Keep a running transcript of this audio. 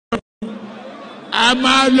a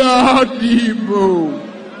máa lọ dìbò,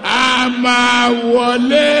 a máa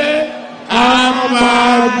wọlé, a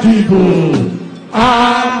máa dìbò,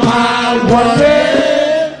 a máa wọlé.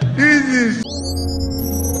 This is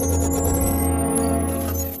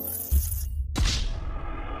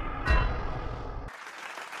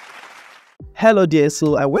Hello there,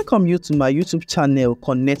 so I welcome you to my YouTube channel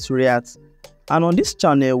Connect React, and on this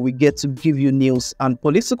channel we get to give you news and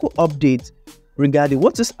political updates regarding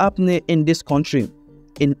what is happening in this country,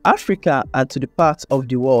 in Africa and to the parts of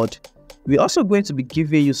the world. We're also going to be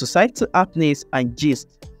giving you societal happenings and gist.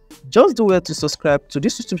 Just do well to subscribe to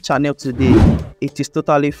this YouTube channel today. It is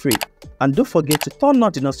totally free, and don't forget to turn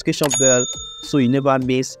on the notification bell so you never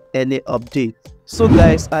miss any update. So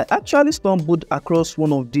guys, I actually stumbled across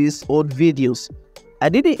one of these old videos. I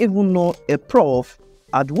didn't even know a prof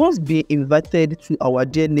had once been invited to our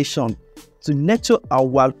dear nation to nurture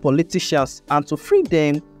our politicians and to free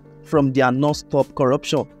them from their non-stop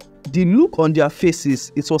corruption. The look on their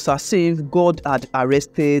faces, it was as if God had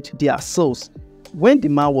arrested their souls when the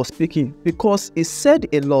man was speaking, because he said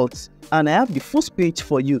a lot, and I have the full speech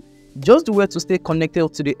for you. Just do well to stay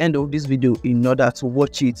connected to the end of this video in order to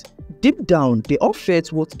watch it. Deep down, they all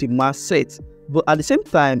felt what the man said, but at the same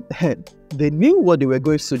time, they knew what they were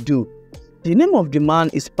going to do. The name of the man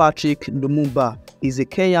is Plo Lumumba. He's a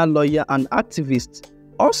Kenyan lawyer and activist,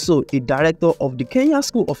 also a director of the Kenya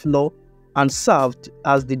School of Law, and served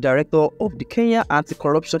as the director of the Kenya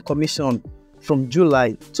Anti-Corruption Commission from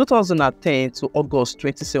July 2010 to August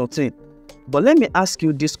 2017. But let me ask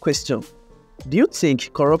you this question. Do you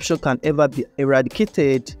think corruption can ever be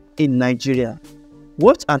eradicated in Nigeria?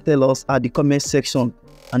 Watch and tell us at the comment section,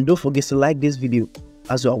 and don't forget to like this video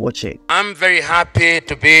as you are watching. I'm very happy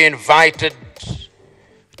to be invited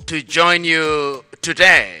to join you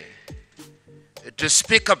today to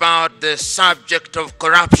speak about the subject of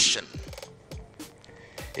corruption.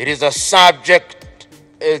 It is a subject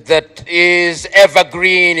that is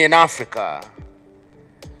evergreen in Africa,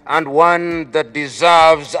 and one that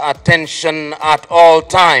deserves attention at all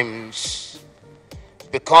times,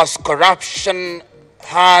 because corruption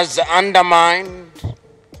has undermined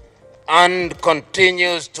and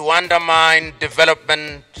continues to undermine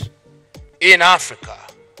development in Africa.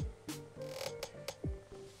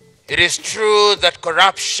 It is true that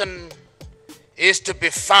corruption is to be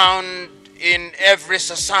found in every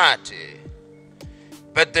society,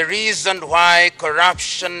 but the reason why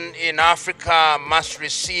corruption in Africa must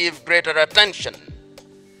receive greater attention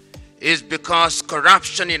is because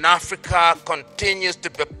corruption in Africa continues to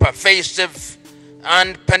be pervasive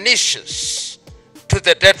and pernicious to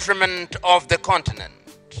the detriment of the continent.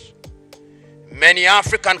 Many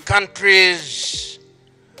African countries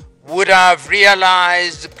would have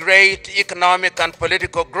realized great economic and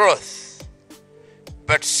political growth,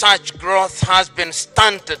 but such growth has been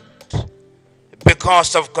stunted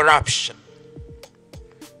because of corruption.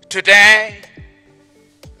 Today,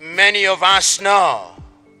 many of us know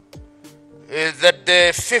that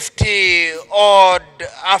the 50-odd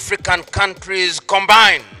African countries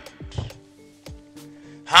combined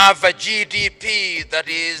have a GDP that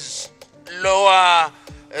is lower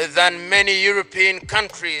than many European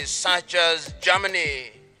countries such as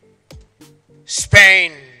Germany,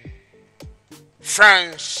 Spain,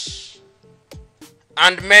 France,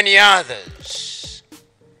 and many others.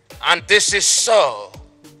 And this is so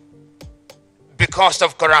because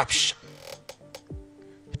of corruption.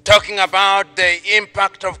 Talking about the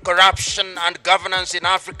impact of corruption and governance in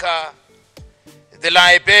Africa, the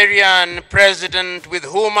Liberian president, with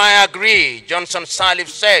whom I agree, Johnson Sirleaf,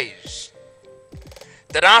 says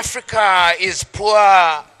that Africa is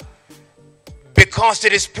poor because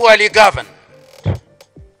it is poorly governed.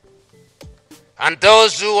 And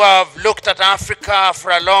those who have looked at Africa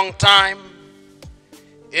for a long time,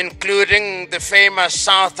 including the famous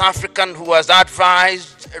South African who has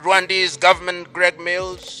advised Rwanda's government, Greg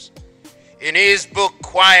Mills, in his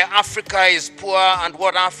book, Why Africa is Poor and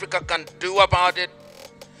What Africa Can Do About It,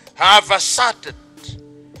 have asserted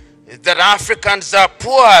that Africans are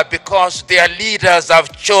poor because their leaders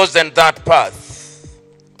have chosen that path.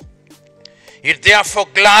 It therefore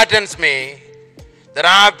gladdens me that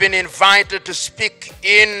I have been invited to speak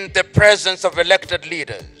in the presence of elected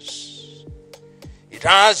leaders. It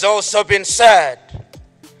has also been said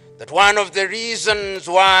that one of the reasons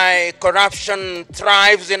why corruption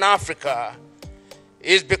thrives in Africa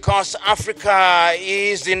is because Africa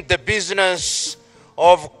is in the business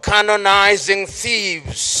of canonizing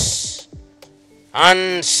thieves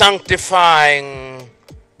and sanctifying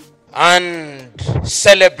and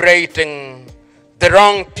celebrating the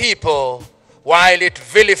wrong people while it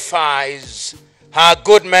vilifies her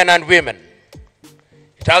good men and women.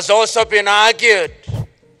 It has also been argued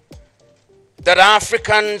that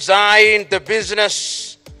Africans are in the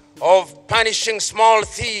business of punishing small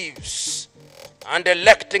thieves and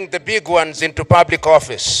electing the big ones into public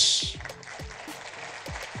office.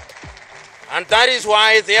 And that is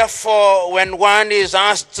why, therefore, when one is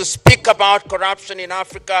asked to speak about corruption in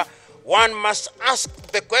Africa, one must ask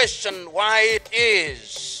the question why it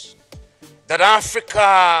is that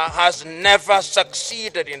Africa has never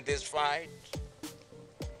succeeded in this fight.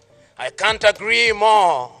 I can't agree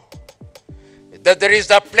more that there is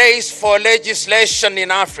a place for legislation in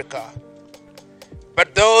Africa.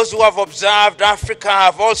 But those who have observed Africa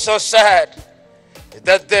have also said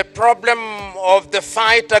that the problem of the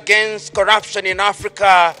fight against corruption in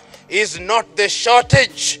Africa is not the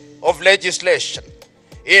shortage of legislation.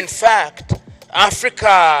 In fact,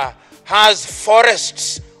 Africa has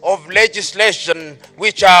forests of legislation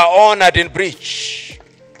which are honored in breach.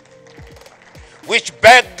 Which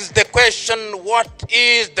begs the question, what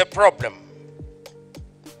is the problem?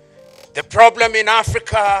 The problem in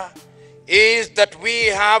Africa is that we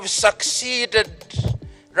have succeeded,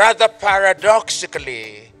 rather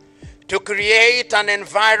paradoxically, to create an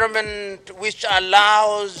environment which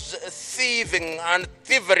allows thieving and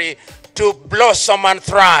thievery to blossom and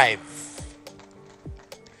thrive.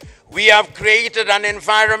 We have created an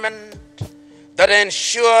environment that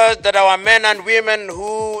ensures that our men and women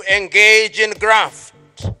who engage in graft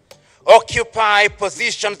occupy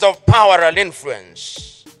positions of power and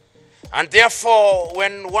influence. And therefore,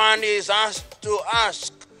 when one is asked to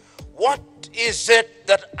ask, what is it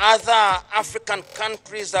that other African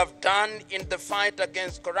countries have done in the fight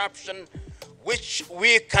against corruption which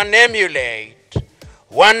we can emulate,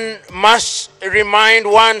 one must remind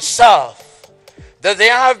oneself that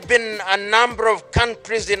there have been a number of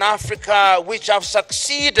countries in Africa which have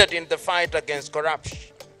succeeded in the fight against corruption.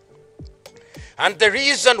 And the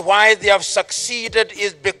reason why they have succeeded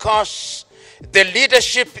is because the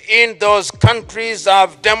leadership in those countries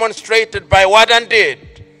have demonstrated by word and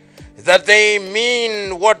deed that they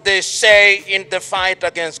mean what they say in the fight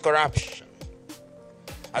against corruption.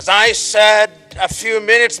 As I said a few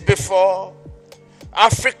minutes before,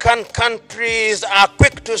 African countries are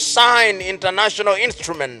quick to sign international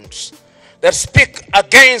instruments that speak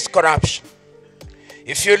against corruption.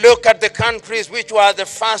 If you look at the countries which were the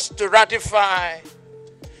first to ratify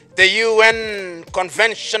the UN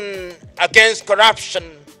Convention Against Corruption,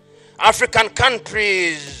 African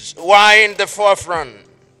countries were in the forefront.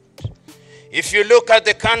 If you look at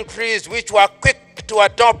the countries which were quick to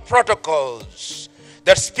adopt protocols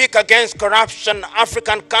that speak against corruption,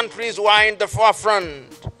 African countries were in the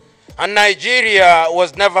forefront, and Nigeria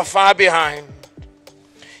was never far behind.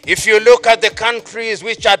 If you look at the countries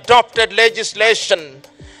which adopted legislation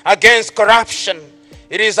against corruption,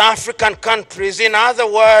 it is African countries. In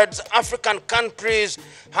other words, African countries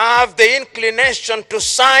have the inclination to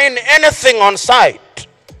sign anything on sight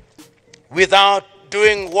without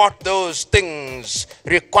doing what those things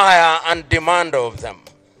require and demand of them.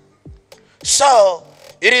 So,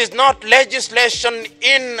 it is not legislation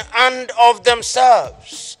in and of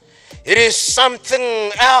themselves. It is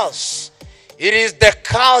something else. It is the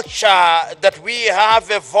culture that we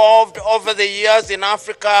have evolved over the years in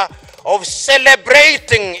Africa of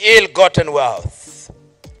celebrating ill-gotten wealth.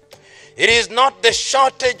 It is not the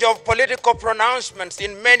shortage of political pronouncements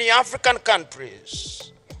in many African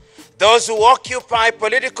countries. Those who occupy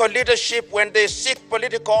political leadership when they seek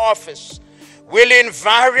political office will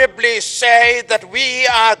invariably say that we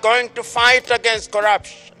are going to fight against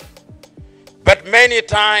corruption. But many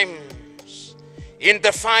times, in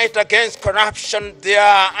the fight against corruption,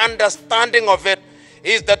 their understanding of it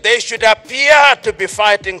is that they should appear to be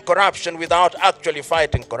fighting corruption without actually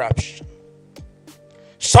fighting corruption.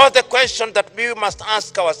 So the question that we must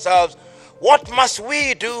ask ourselves, what must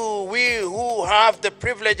we do, we who have the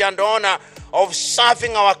privilege and honor of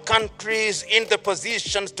serving our countries in the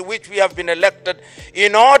positions to which we have been elected,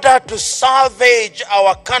 in order to salvage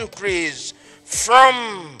our countries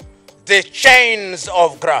from the chains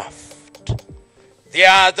of graft? There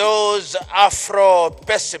are those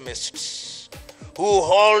Afro-pessimists who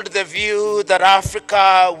hold the view that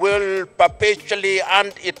Africa will perpetually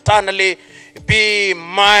and eternally be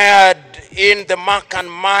mired in the muck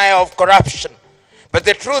and mire of corruption. But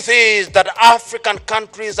the truth is that African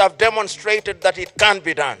countries have demonstrated that it can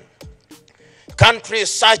be done. Countries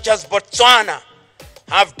such as Botswana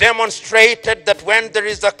have demonstrated that when there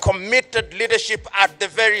is a committed leadership at the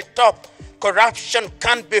very top, corruption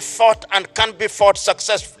can be fought and can be fought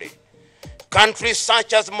successfully. Countries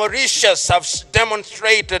such as Mauritius have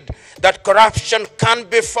demonstrated that corruption can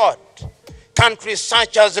be fought. Countries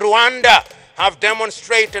such as Rwanda have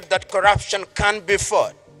demonstrated that corruption can be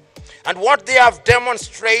fought. And what they have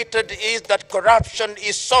demonstrated is that corruption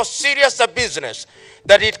is so serious a business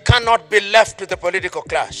that it cannot be left to the political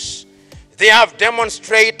class. They have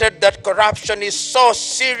demonstrated that corruption is so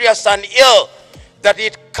serious and ill that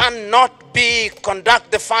it cannot be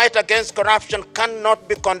the fight against corruption cannot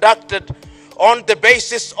be conducted on the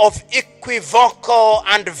basis of equivocal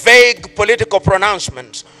and vague political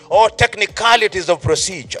pronouncements or technicalities of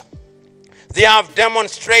procedure. They have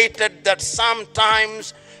demonstrated that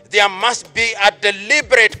sometimes there must be a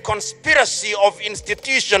deliberate conspiracy of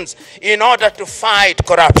institutions in order to fight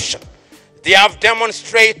corruption. They have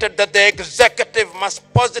demonstrated that the executive must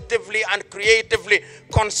positively and creatively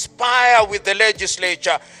conspire with the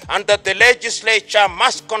legislature, and that the legislature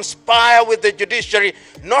must conspire with the judiciary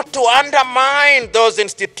not to undermine those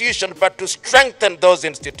institutions, but to strengthen those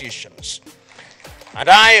institutions. And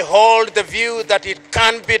I hold the view that it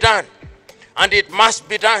can be done, and it must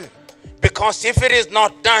be done, because if it is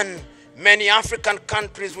not done, many African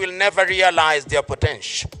countries will never realize their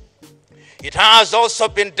potential. It has also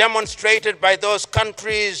been demonstrated by those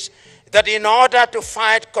countries that in order to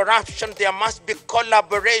fight corruption, there must be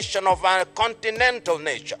collaboration of a continental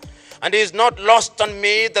nature. And it is not lost on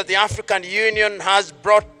me that the African Union has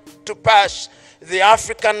brought to pass the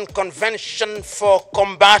African Convention for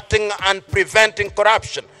Combating and Preventing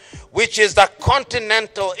Corruption, which is the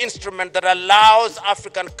continental instrument that allows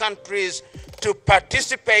African countries to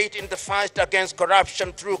participate in the fight against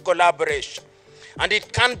corruption through collaboration. And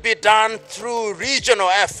it can be done through regional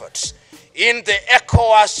efforts. In the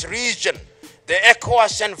ECOWAS region, the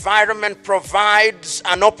ECOWAS environment provides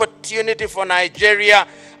an opportunity for Nigeria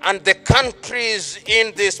and the countries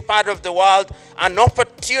in this part of the world an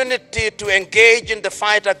opportunity to engage in the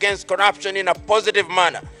fight against corruption in a positive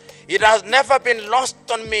manner. It has never been lost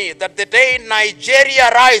on me that the day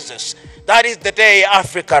Nigeria rises, that is the day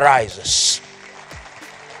Africa rises.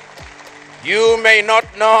 You may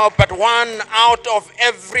not know, but 1 out of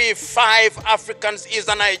every 5 Africans is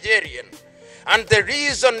a Nigerian. And the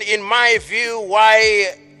reason, in my view,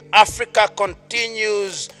 why Africa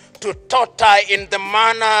continues to totter in the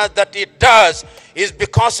manner that it does is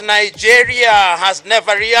because Nigeria has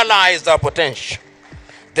never realized our potential.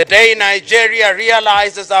 The day Nigeria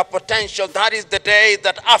realizes our potential, that is the day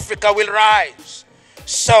that Africa will rise.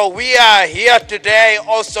 So we are here today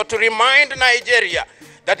also to remind Nigeria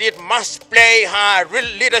that it must play her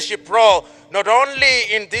leadership role, not only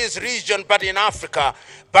in this region, but in Africa,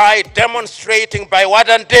 by demonstrating by word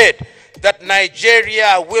and deed that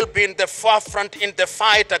Nigeria will be in the forefront in the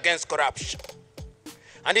fight against corruption.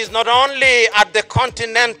 And it's not only at the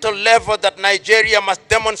continental level that Nigeria must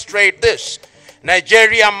demonstrate this.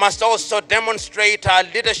 Nigeria must also demonstrate her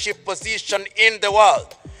leadership position in the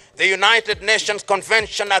world. The United Nations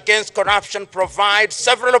Convention Against Corruption provides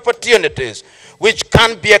several opportunities which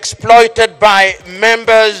can be exploited by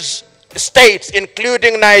members states,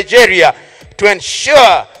 including Nigeria, to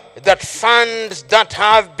ensure that funds that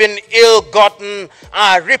have been ill-gotten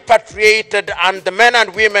are repatriated, and the men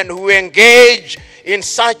and women who engage in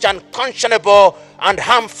such unconscionable and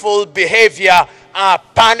harmful behavior are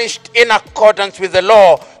punished in accordance with the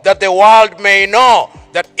law, that the world may know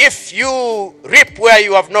that if you reap where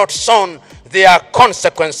you have not sown, there are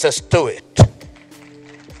consequences to it.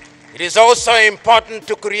 It is also important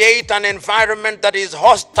to create an environment that is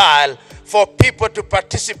hostile for people to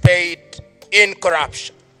participate in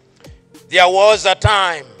corruption. There was a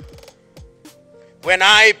time when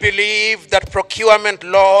I believed that procurement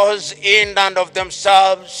laws in and of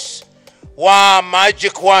themselves were a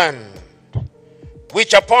magic wand,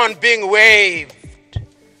 which upon being waived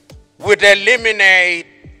would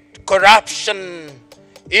eliminate corruption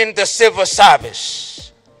in the civil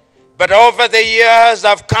service. But over the years,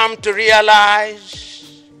 I've come to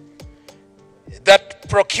realize that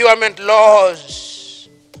procurement laws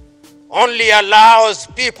only allows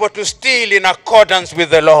people to steal in accordance with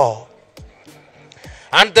the law,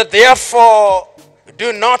 and that therefore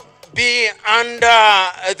do not be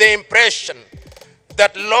under the impression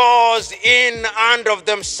that laws in and of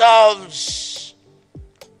themselves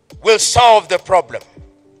will solve the problem.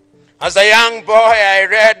 As a young boy, I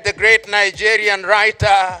read the great Nigerian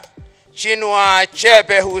writer Chinua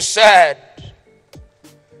Achebe, who said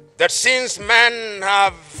that since men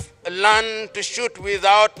have learned to shoot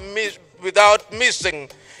without missing,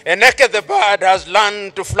 a naked bird has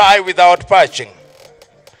learned to fly without perching.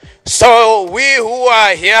 So we who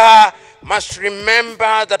are here must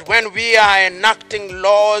remember that when we are enacting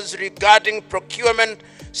laws regarding procurement,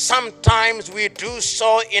 sometimes we do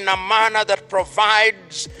so in a manner that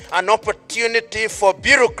provides an opportunity for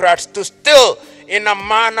bureaucrats to steal in a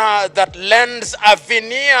manner that lends a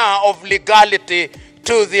veneer of legality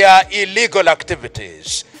to their illegal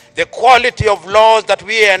activities. The quality of laws that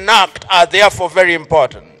we enact are therefore very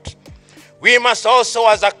important. We must also,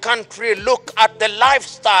 as a country, look at the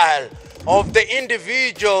lifestyle of the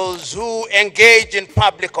individuals who engage in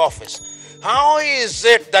public office. How is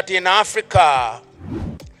it that in Africa,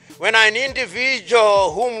 when an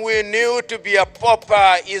individual whom we knew to be a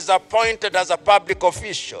pauper is appointed as a public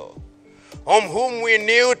official, whom we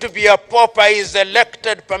knew to be a pauper is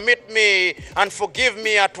elected, permit me and forgive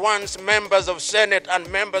me at once, members of Senate and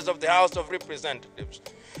members of the House of Representatives,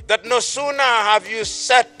 that no sooner have you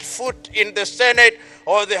set foot in the Senate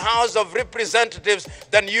or the House of Representatives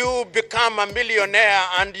than you become a millionaire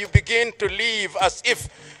and you begin to live as if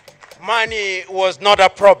money was not a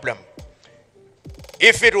problem.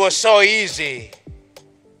 If it was so easy,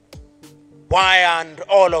 why aren't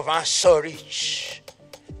all of us so rich?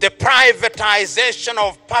 The privatization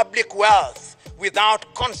of public wealth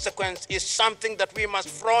without consequence is something that we must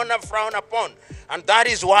frown upon. And that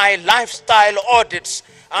is why lifestyle audits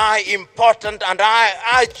are important, and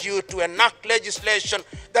I urge you to enact legislation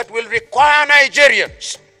that will require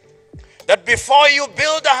Nigerians that before you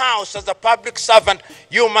build a house as a public servant,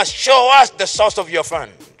 you must show us the source of your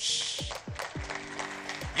funds.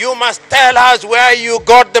 You must tell us where you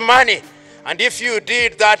got the money. And if you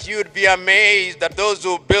did that, you'd be amazed that those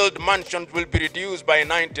who build mansions will be reduced by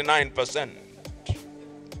 99%.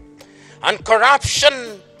 And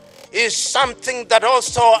corruption is something that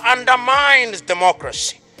also undermines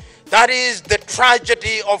democracy. That is the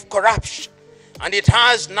tragedy of corruption. And it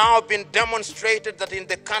has now been demonstrated that in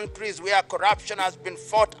the countries where corruption has been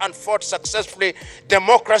fought and fought successfully,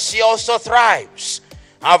 democracy also thrives.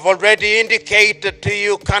 I've already indicated to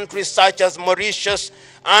you countries such as Mauritius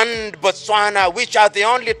and Botswana, which are the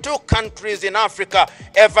only two countries in Africa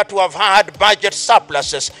ever to have had budget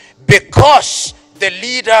surpluses, because the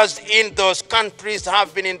leaders in those countries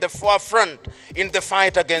have been in the forefront in the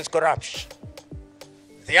fight against corruption.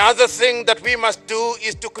 The other thing that we must do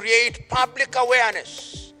is to create public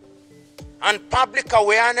awareness. And public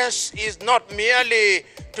awareness is not merely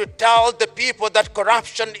to tell the people that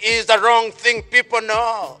corruption is the wrong thing. People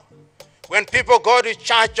know. When people go to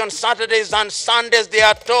church on Saturdays and Sundays, they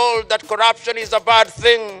are told that corruption is a bad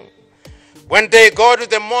thing. When they go to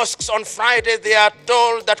the mosques on Friday, they are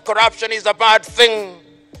told that corruption is a bad thing.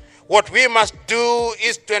 What we must do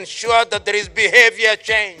is to ensure that there is behavior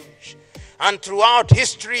change. And throughout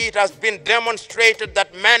history, it has been demonstrated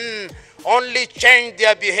that men only change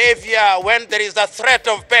their behavior when there is a threat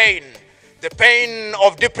of pain, the pain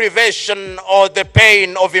of deprivation or the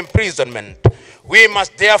pain of imprisonment. We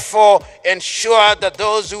must therefore ensure that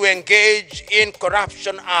those who engage in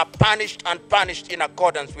corruption are punished, and punished in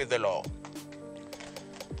accordance with the law.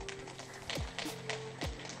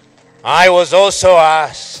 I was also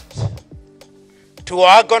asked to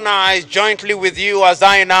organize jointly with you, as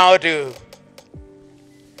I now do,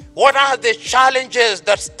 what are the challenges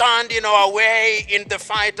that stand in our way in the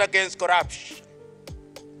fight against corruption?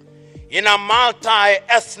 In a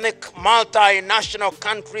multi-ethnic, multinational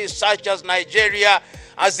country such as Nigeria,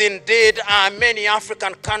 as indeed are many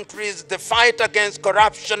African countries, the fight against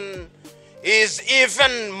corruption is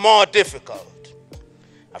even more difficult.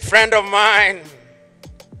 A friend of mine,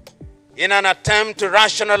 in an attempt to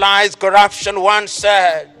rationalize corruption, once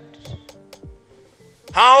said,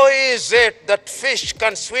 "How is it that fish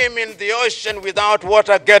can swim in the ocean without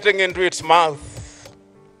water getting into its mouth?"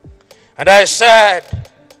 And I said,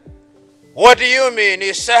 "What do you mean?"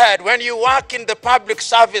 He said, "When you work in the public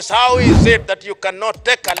service, how is it that you cannot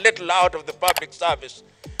take a little out of the public service?"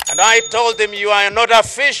 And I told him, "You are not a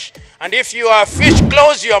fish, and if you are a fish,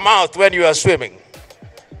 close your mouth when you are swimming."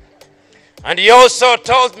 And he also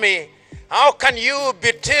told me, "How can you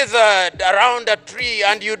be tethered around a tree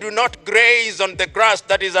and you do not graze on the grass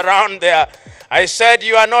that is around there?" I said,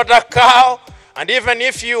 "You are not a cow, and even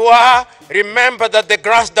if you are, remember that the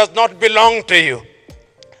grass does not belong to you."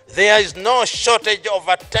 There is no shortage of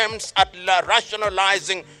attempts at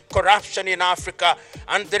rationalizing corruption in Africa,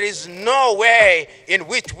 and there is no way in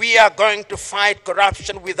which we are going to fight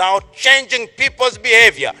corruption without changing people's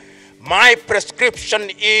behavior. My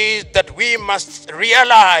prescription is that we must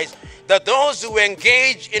realize that those who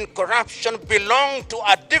engage in corruption belong to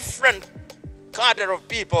a different cadre of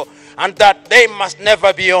people, and that they must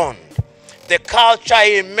never be owned. The culture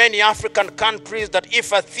in many African countries that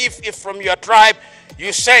if a thief is from your tribe,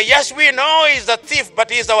 you say, "Yes, we know he's a thief, but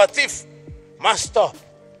he's our thief." Must stop.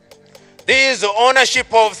 There is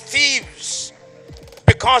ownership of thieves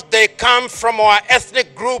because they come from our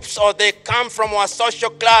ethnic groups, or they come from our social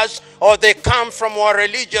class, or they come from our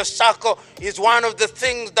religious circle, is one of the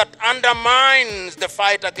things that undermines the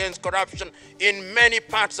fight against corruption in many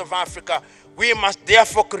parts of Africa. We must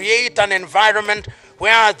therefore create an environment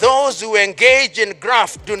where those who engage in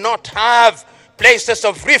graft do not have places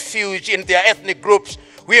of refuge in their ethnic groups.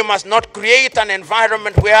 We must not create an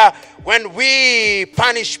environment where when we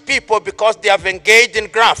punish people because they have engaged in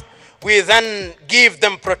graft, we then give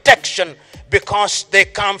them protection because they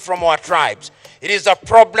come from our tribes. It is a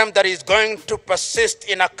problem that is going to persist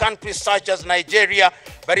in a country such as Nigeria,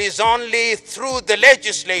 but it is only through the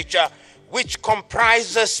legislature, which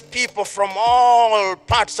comprises people from all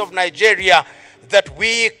parts of Nigeria, that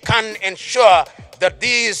we can ensure that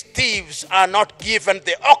these thieves are not given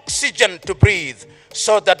the oxygen to breathe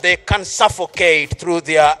so that they can suffocate through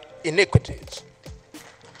their iniquities.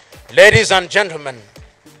 Ladies and gentlemen,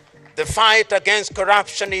 the fight against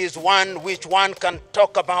corruption is one which one can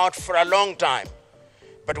talk about for a long time.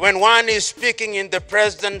 But when one is speaking in the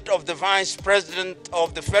presence of the Vice President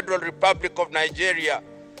of the Federal Republic of Nigeria,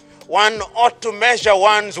 one ought to measure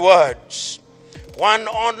one's words. One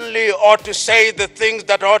only ought to say the things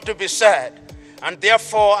that ought to be said. And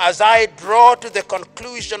therefore, as I draw to the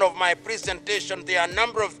conclusion of my presentation, there are a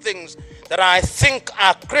number of things that I think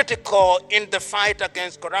are critical in the fight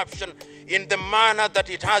against corruption in the manner that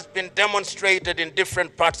it has been demonstrated in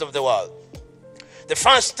different parts of the world. The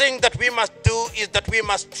first thing that we must do is that we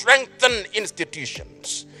must strengthen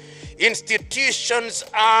institutions. Institutions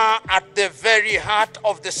are at the very heart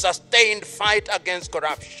of the sustained fight against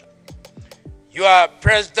corruption. Your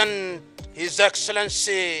President, His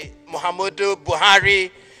Excellency Muhammadu Buhari,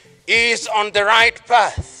 is on the right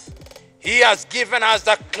path. He has given us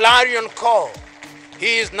a clarion call.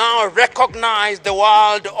 He is now recognized the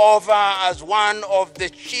world over as one of the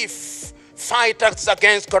chief fighters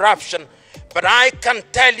against corruption. But I can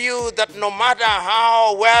tell you that no matter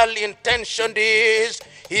how well-intentioned he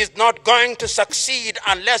is not going to succeed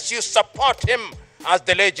unless you support him as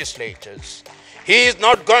the legislators. He is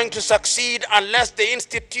not going to succeed unless the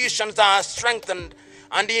institutions are strengthened.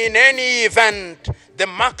 And in any event, the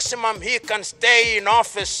maximum he can stay in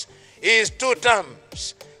office is 2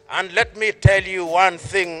 terms. And let me tell you one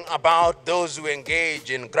thing about those who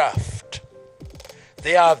engage in graft.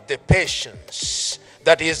 They have the patience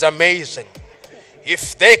that is amazing.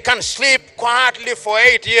 If they can sleep quietly for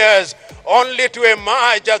 8 years, only to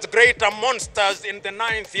emerge as greater monsters in the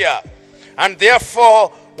 9th year. And therefore,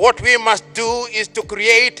 what we must do is to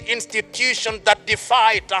create institutions that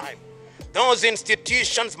defy time. Those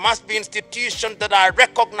institutions must be institutions that are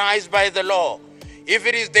recognized by the law. If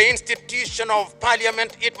it is the institution of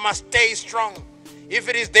parliament, it must stay strong. If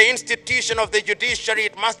it is the institution of the judiciary,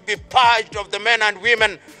 it must be purged of the men and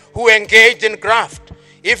women who engage in graft.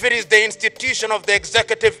 If it is the institution of the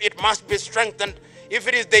executive, it must be strengthened. If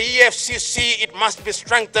it is the EFCC, it must be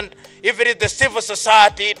strengthened. If it is the civil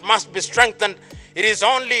society, it must be strengthened. It is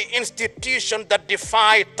only institutions that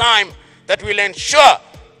defy time that will ensure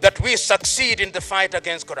that we succeed in the fight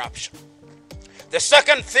against corruption. The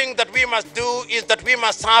second thing that we must do is that we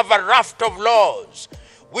must have a raft of laws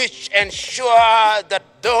which ensure that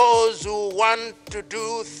those who want to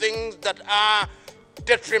do things that are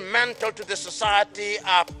detrimental to the society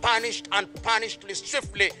are punished, and punished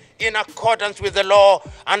swiftly in accordance with the law,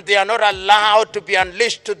 and they are not allowed to be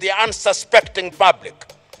unleashed to the unsuspecting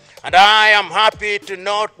public. And I am happy to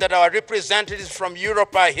note that our representatives from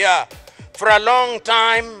Europe are here. For a long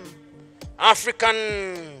time,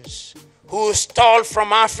 Africans who stole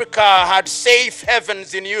from Africa had safe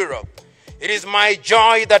havens in Europe. It is my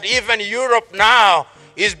joy that even Europe now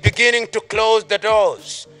is beginning to close the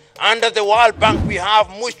doors. Under the World Bank, we have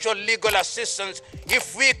mutual legal assistance.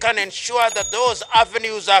 If we can ensure that those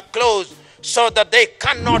avenues are closed so that they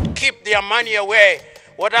cannot keep their money away.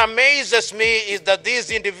 What amazes me is that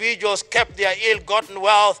these individuals kept their ill-gotten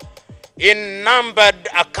wealth in numbered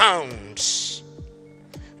accounts.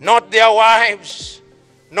 Not their wives,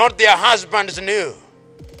 not their husbands knew.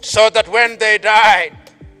 So that when they died,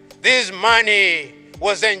 this money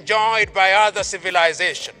was enjoyed by other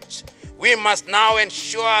civilizations. We must now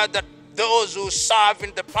ensure that those who serve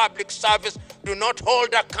in the public service do not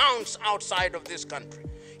hold accounts outside of this country.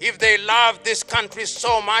 If they love this country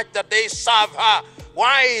so much that they serve her,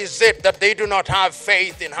 why is it that they do not have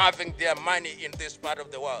faith in having their money in this part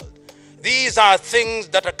of the world? These are things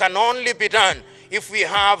that can only be done if we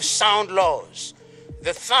have sound laws.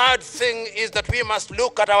 The third thing is that we must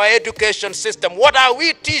look at our education system. What are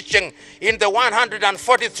we teaching in the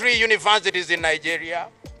 143 universities in Nigeria?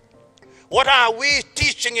 What are we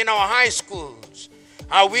teaching in our high schools?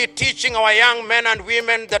 Are we teaching our young men and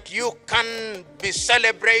women that you can be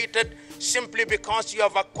celebrated simply because you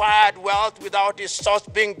have acquired wealth without its source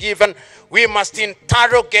being given? We must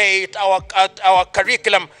interrogate our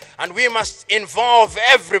curriculum, and we must involve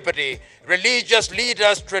everybody, religious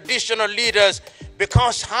leaders, traditional leaders,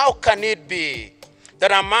 because how can it be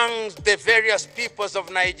that amongst the various peoples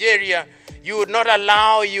of Nigeria, you would not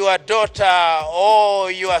allow your daughter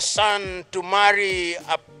or your son to marry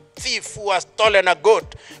a thief who has stolen a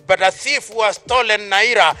goat, but a thief who has stolen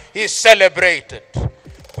naira is celebrated?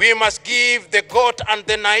 We must give the goat and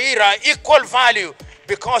the naira equal value,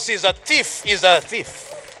 because he's a thief is a thief.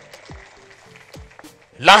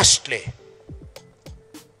 Lastly,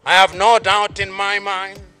 I have no doubt in my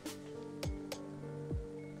mind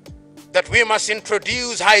that we must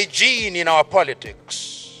introduce hygiene in our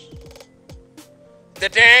politics. The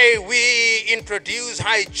day we introduce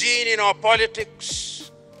hygiene in our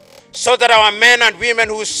politics, so that our men and women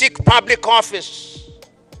who seek public office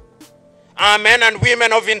are men and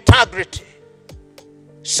women of integrity,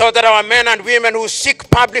 so that our men and women who seek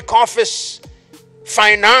public office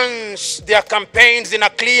finance their campaigns in a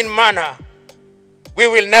clean manner, we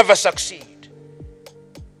will never succeed.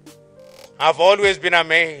 I've always been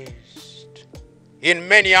amazed in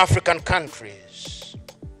many African countries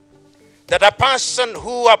that a person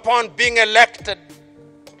who, upon being elected,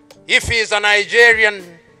 if he is a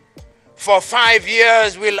Nigerian, for 5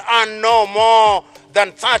 years will earn no more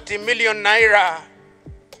than 30 million naira,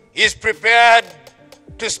 is prepared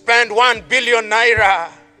to spend 1 billion naira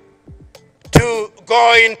to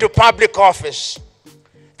go into public office.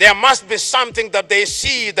 There must be something that they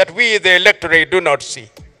see that we, the electorate, do not see.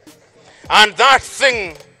 And that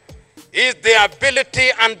thing is the ability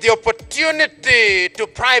and the opportunity to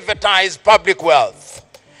privatize public wealth.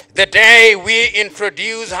 The day we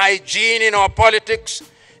introduce hygiene in our politics,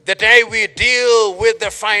 the day we deal with the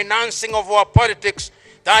financing of our politics,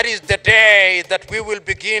 that is the day that we will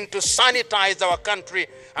begin to sanitize our country,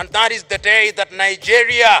 and that is the day that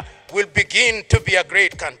Nigeria will begin to be a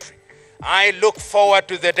great country. I look forward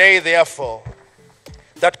to the day, therefore,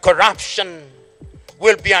 that corruption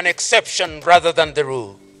will be an exception rather than the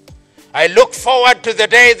rule. I look forward to the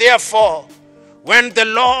day, therefore, when the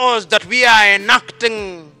laws that we are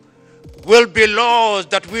enacting will be laws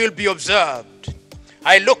that will be observed.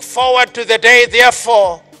 I look forward to the day,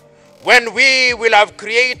 therefore, when we will have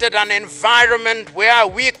created an environment where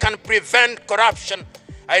we can prevent corruption.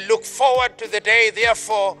 I look forward to the day,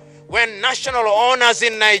 therefore, when national honors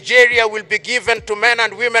in Nigeria will be given to men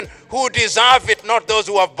and women who deserve it, not those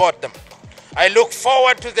who have bought them. I look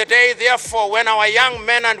forward to the day, therefore, when our young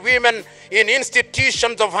men and women in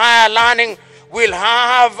institutions of higher learning will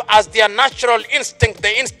have as their natural instinct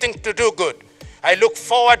the instinct to do good. I look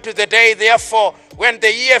forward to the day, therefore, when the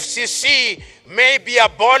EFCC may be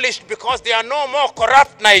abolished because there are no more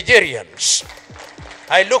corrupt Nigerians.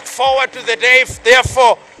 I look forward to the day,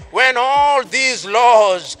 therefore, when all these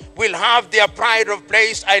laws will have their pride of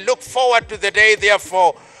place. I look forward to the day,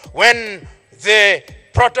 therefore, when the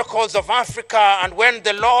protocols of Africa and when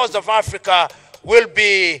the laws of Africa will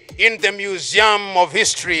be in the museum of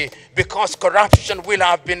history, because corruption will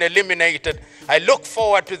have been eliminated. I look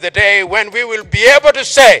forward to the day when we will be able to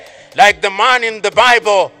say, like the man in the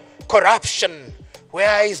Bible, corruption,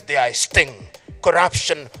 where is thy sting?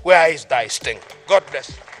 Corruption, where is thy sting? God bless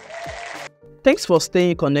you. Thanks for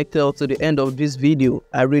staying connected to the end of this video.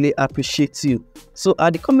 I really appreciate you. So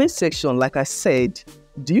at the comment section, like I said,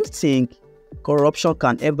 do you think corruption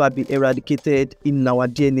can ever be eradicated in our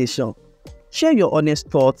dear nation? Share your honest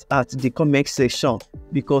thoughts at the comment section,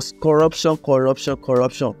 because corruption,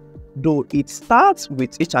 though it starts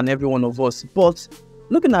with each and every one of us, but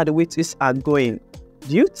looking at the way things are going,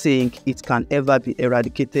 do you think it can ever be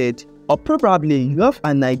eradicated? Or probably you have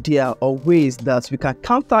an idea of ways that we can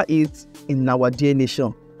counter it in our dear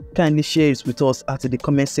nation? Kindly share it with us at the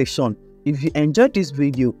comment section. If you enjoyed this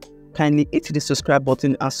video, kindly hit the subscribe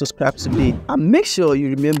button and subscribe today, and make sure you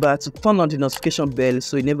remember to turn on the notification bell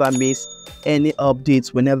so you never miss any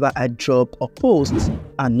updates whenever I drop or post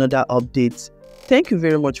another update. Thank you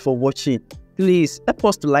very much for watching. Please help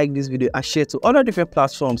us to like this video and share to other different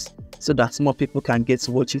platforms so that more people can get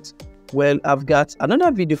to watch it. Well, I've got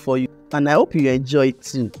another video for you and I hope you enjoy it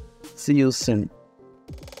too. See you soon.